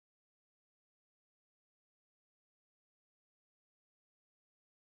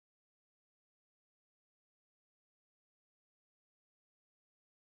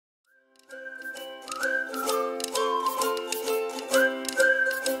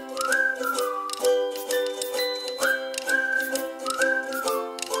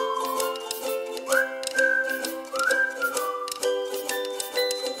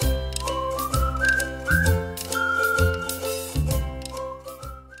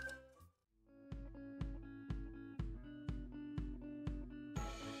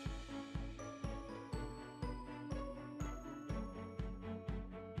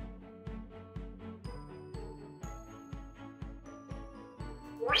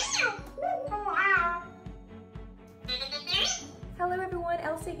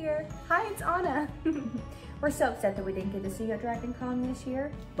here. Hi, it's Anna. We're so upset that we didn't get to see you at DragonCon this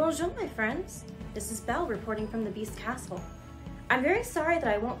year. Bonjour, my friends. This is Belle reporting from the Beast Castle. I'm very sorry that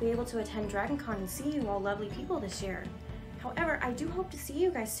I won't be able to attend DragonCon and see you all lovely people this year. However, I do hope to see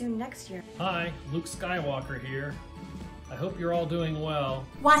you guys soon next year. Hi, Luke Skywalker here. I hope you're all doing well.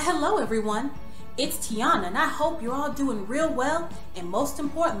 Why, hello everyone. It's Tiana, and I hope you're all doing real well, and most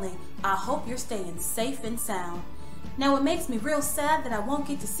importantly, I hope you're staying safe and sound. Now, it makes me real sad that I won't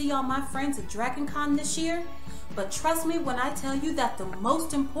get to see all my friends at DragonCon this year, but trust me when I tell you that the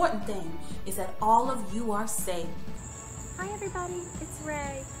most important thing is that all of you are safe. Hi everybody, it's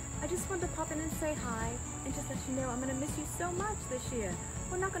Ray. I just wanted to pop in and say hi, and just let you know I'm going to miss you so much this year.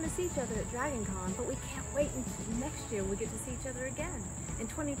 We're not going to see each other at DragonCon, but we can't wait until next year we get to see each other again, in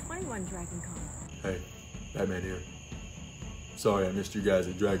 2021 DragonCon. Hey, Batman here. Sorry I missed you guys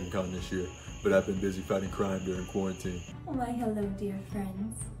at DragonCon this year, but I've been busy fighting crime during quarantine. Why, hello, dear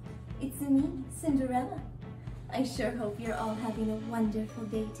friends. It's me, Cinderella. I sure hope you're all having a wonderful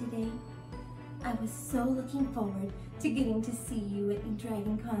day today. I was so looking forward to getting to see you at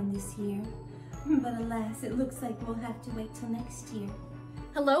DragonCon this year, but alas, it looks like we'll have to wait till next year.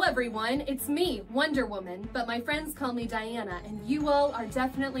 Hello everyone, it's me, Wonder Woman, but my friends call me Diana, and you all are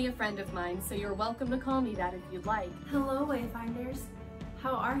definitely a friend of mine, so you're welcome to call me that if you'd like. Hello, Wayfinders.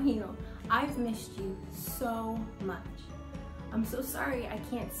 How are you? I've missed you so much. I'm so sorry I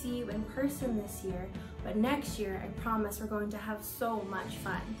can't see you in person this year, but next year I promise we're going to have so much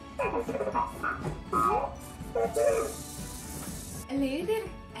fun. Hello there,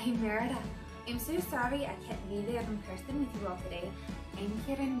 I'm Merida. I'm so sorry I can't be there in person with you all today. I'm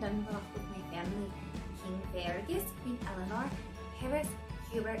here in Dundalk with my family, King Fergus, Queen Eleanor, Harris,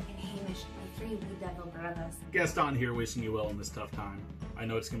 Hubert, and Hamish, my three wee devil brothers. Gaston here wishing you well in this tough time. I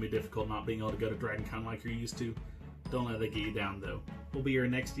know it's going to be difficult not being able to go to DragonCon like you're used to. Don't let that get you down though. We'll be here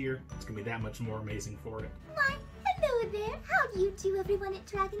next year. It's going to be that much more amazing for it. Why, hello there. How do you do, everyone at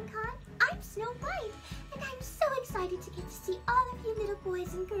DragonCon? I'm Snow White, and I'm so excited to get to see all of you little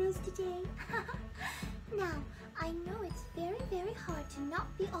boys and girls today. Now, I know it's very, very hard to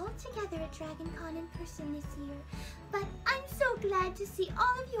not be all together at DragonCon in person this year, but I'm so glad to see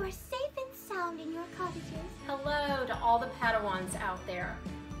all of you are safe and sound in your cottages. Hello to all the Padawans out there.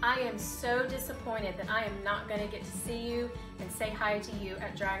 I am so disappointed that I am not going to get to see you and say hi to you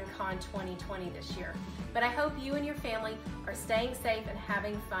at DragonCon 2020 this year. But I hope you and your family are staying safe and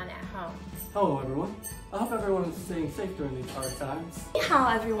having fun at home. Hello everyone. I hope everyone is staying safe during these hard times.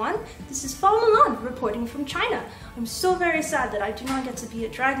 Hi everyone, this is Fa Milan reporting from China. I'm so very sad that I do not get to be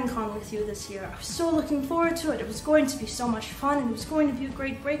at DragonCon with you this year. I was so looking forward to it. It was going to be so much fun and it was going to be a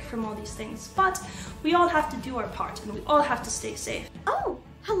great break from all these things. But we all have to do our part and we all have to stay safe. Oh,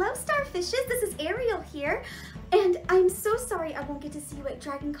 hello Starfishes, this is Ariel here. And I'm so sorry I won't get to see you at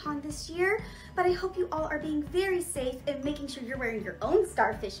DragonCon this year, but I hope you all are being very safe and making sure you're wearing your own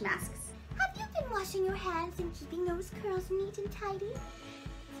starfish masks. Have you been washing your hands and keeping those curls neat and tidy?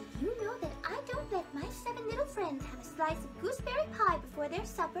 Did you know that I don't let my 7 little friends have a slice of gooseberry pie before their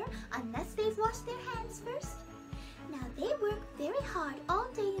supper unless they've washed their hands first? Now, they work very hard all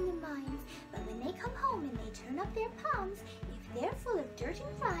day in the mines, but when they come home and they turn up their palms, if they're full of dirt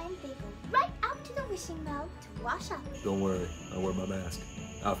and grime, they go right out to the wishing well to wash up. Don't worry, I wear my mask.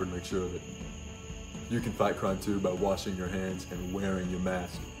 Alfred makes sure of it. You can fight crime too by washing your hands and wearing your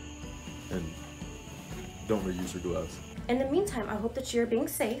mask. And don't reuse your gloves. In the meantime, I hope that you're being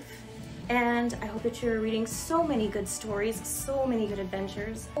safe, and I hope that you're reading so many good stories, so many good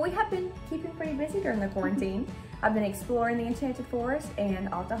adventures. We have been keeping pretty busy during the quarantine. I've been exploring the Enchanted Forest and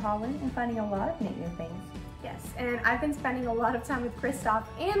Alta Holland and finding a lot of neat new things. Yes, and I've been spending a lot of time with Kristoff,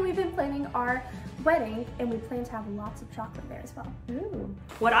 and we've been planning our wedding, and we plan to have lots of chocolate there as well. Ooh.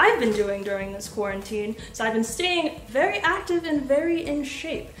 What I've been doing during this quarantine is I've been staying very active and very in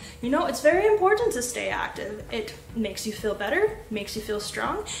shape. You know, it's very important to stay active. It makes you feel better, makes you feel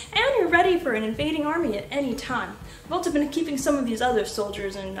strong, and you're ready for an invading army at any time. I've also been keeping some of these other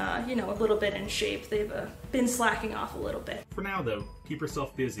soldiers in, you know, a little bit in shape. They've been slacking off a little bit. For now though, keep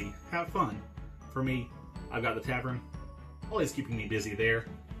yourself busy. Have fun. For me, I've got the tavern, always keeping me busy there.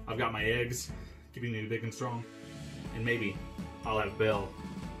 I've got my eggs, keeping me big and strong. And maybe I'll have Belle.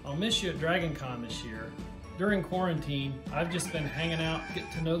 I'll miss you at DragonCon this year. During quarantine, I've just been hanging out, getting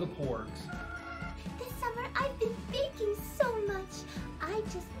to know the porgs. This summer, I've been baking so much. I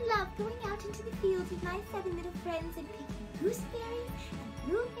just love going out into the fields with my 7 little friends and picking gooseberries and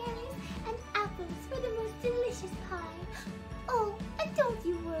blueberries and apples for the most delicious pie. Oh, and don't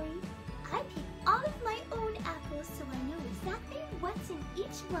you worry. I pick all of my own apples so I know exactly what's in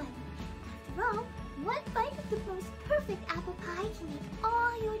each one. After all, one bite of the most perfect apple pie can make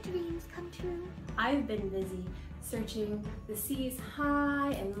all your dreams come true. I've been busy searching the seas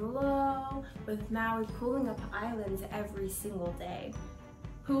high and low, with Maui pulling up islands every single day.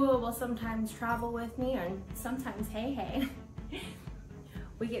 Hua will sometimes travel with me, and sometimes hey.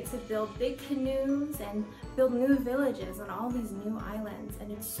 We get to build big canoes and build new villages on all these new islands,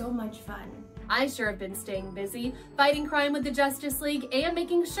 and it's so much fun. I sure have been staying busy, fighting crime with the Justice League and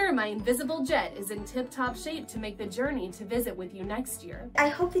making sure my invisible jet is in tip-top shape to make the journey to visit with you next year. I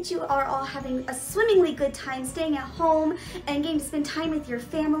hope that you are all having a swimmingly good time staying at home and getting to spend time with your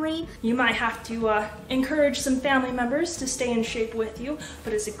family. You might have to encourage some family members to stay in shape with you,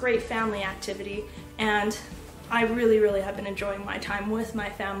 but it's a great family activity, and I really have been enjoying my time with my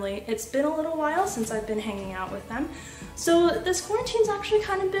family. It's been a little while since I've been hanging out with them, so this quarantine's actually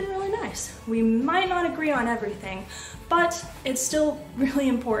kind of been really nice. We might not agree on everything, but it's still really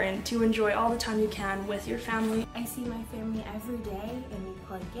important to enjoy all the time you can with your family. I see my family every day, and we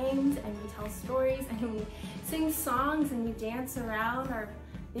play games, and we tell stories, and we sing songs, and we dance around our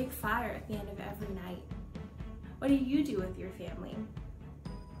big fire at the end of every night. What do you do with your family?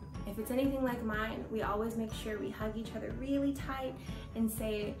 If it's anything like mine, we always make sure we hug each other really tight and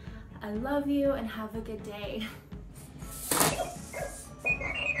say, I love you and have a good day.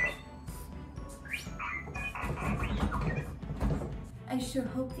 I sure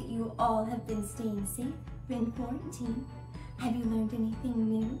hope that you all have been staying safe in quarantine. Have you learned anything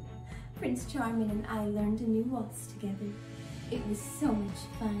new? Prince Charming and I learned a new waltz together. It was so much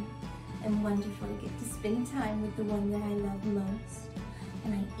fun and wonderful to get to spend time with the one that I love most.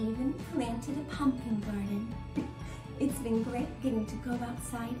 And I even planted a pumpkin garden. It's been great getting to go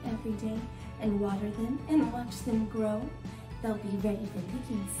outside every day and water them and watch them grow. They'll be ready for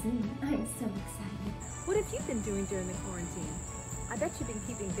picking soon. I'm so excited. What have you been doing during the quarantine? I bet you've been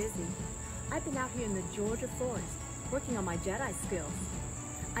keeping busy. I've been out here in the Georgia forest, working on my Jedi skills.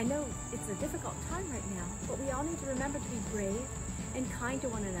 I know it's a difficult time right now, but we all need to remember to be brave and kind to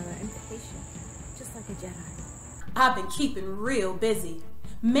one another and patient, just like a Jedi. I've been keeping real busy.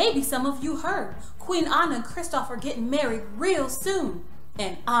 Maybe some of you heard Queen Anna and Kristoff are getting married real soon.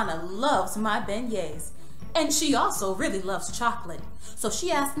 And Anna loves my beignets. And she also really loves chocolate. So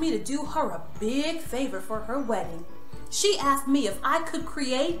she asked me to do her a big favor for her wedding. She asked me if I could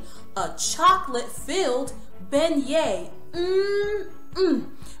create a chocolate-filled beignet.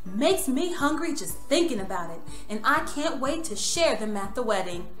 Makes me hungry just thinking about it. And I can't wait to share them at the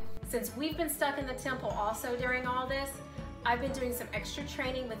wedding. Since we've been stuck in the temple also during all this, I've been doing some extra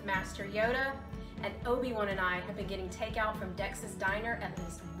training with Master Yoda, and Obi-Wan and I have been getting takeout from Dex's Diner at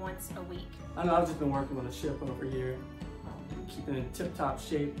least once a week. I know I've just been working on the ship over here, keeping in tip-top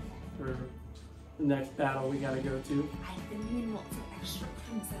shape for the next battle we gotta go to. I've been doing lots of extra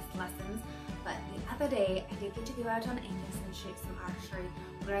princess lessons, but the other day I did get to go out on Angus and shoot some archery,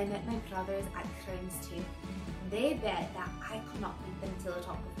 where I met my brothers at Crowns 2. They bet that I could not beat them to the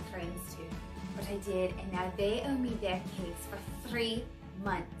top of Crowns 2. But I did, and now they owe me their case for 3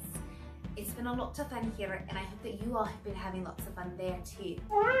 months. It's been a lot of fun here, and I hope that you all have been having lots of fun there too.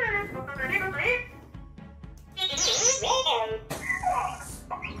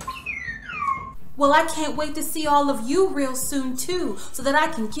 Well, I can't wait to see all of you real soon too, so that I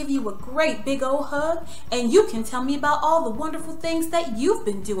can give you a great big old hug and you can tell me about all the wonderful things that you've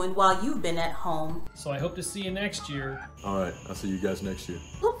been doing while you've been at home. So I hope to see you next year. Alright, I'll see you guys next year.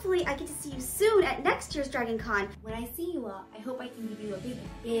 Hopefully I get to see you soon at next year's DragonCon. When I see you all, I hope I can give you a big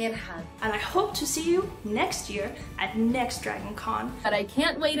bear hug. And I hope to see you next year at next DragonCon. But I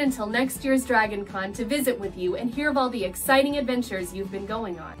can't wait until next year's DragonCon to visit with you and hear of all the exciting adventures you've been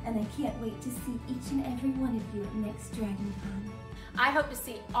going on. And I can't wait to see each and every one of you at next DragonCon. I hope to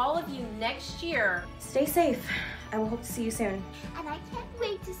see all of you next year. Stay safe. I will hope to see you soon. And I can't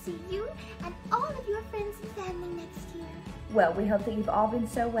wait to see you and all of your friends and family next year. Well, we hope that you've all been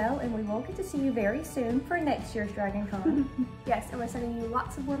so well, and we will get to see you very soon for next year's DragonCon. Yes, and we're sending you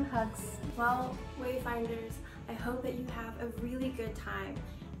lots of warm hugs. Well, Wayfinders, I hope that you have a really good time,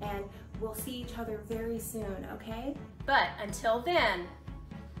 and we'll see each other very soon, okay? But until then,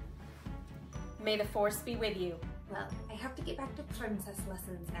 may the Force be with you. Well, I have to get back to princess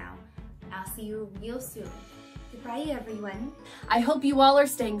lessons now. I'll see you real soon. Goodbye, everyone. I hope you all are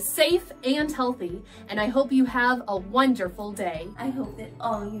staying safe and healthy, and I hope you have a wonderful day. I hope that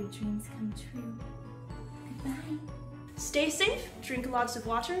all your dreams come true. Goodbye. Stay safe, drink lots of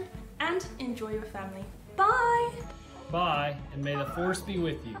water, and enjoy your family. Bye! Bye, and may the Force be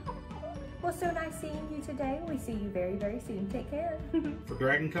with you. Well, so nice seeing you today. We see you very, very soon. Take care. For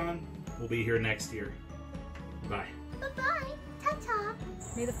DragonCon, we'll be here next year. Bye. Bye-bye. Ta-ta.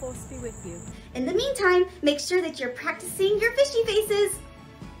 May the force be with you. In the meantime, make sure that you're practicing your fishy faces.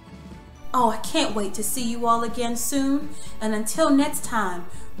 Oh, I can't wait to see you all again soon. And until next time,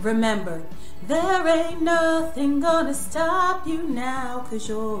 remember, there ain't nothing gonna stop you now, 'cause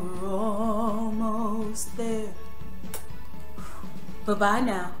you're almost there. Bye-bye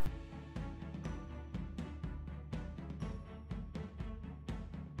now.